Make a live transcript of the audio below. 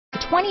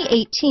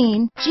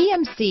2018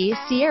 GMC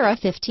Sierra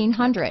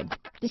 1500.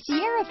 The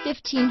Sierra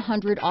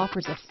 1500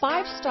 offers a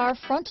 5-star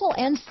frontal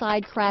and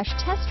side crash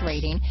test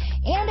rating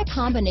and a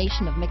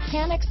combination of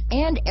mechanics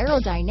and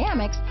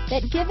aerodynamics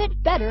that give it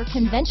better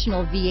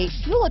conventional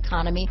V8 fuel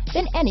economy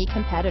than any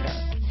competitor.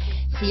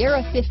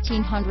 Sierra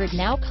 1500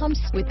 now comes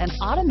with an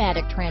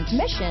automatic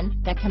transmission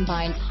that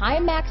combines high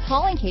max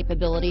hauling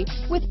capability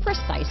with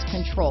precise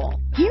control.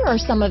 Here are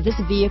some of this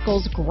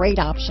vehicle's great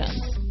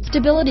options: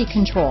 stability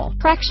control,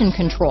 traction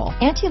control,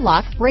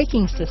 anti-lock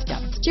braking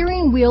system,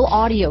 steering wheel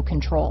audio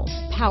controls,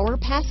 power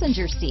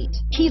passenger seat,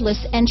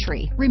 keyless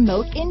entry,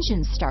 remote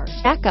engine start,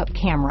 backup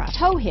camera,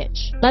 tow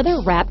hitch, leather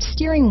wrapped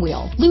steering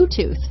wheel,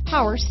 Bluetooth,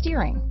 power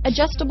steering,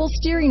 adjustable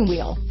steering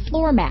wheel,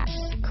 floor mats,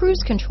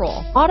 cruise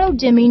control, auto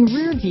dimming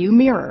rear view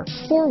mirror,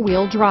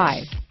 4-wheel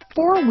drive,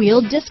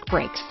 4-wheel disc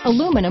brakes,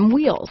 aluminum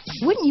wheels.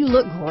 Wouldn't you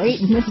look great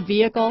in this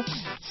vehicle?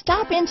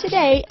 Stop in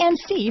today and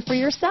see for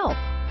yourself.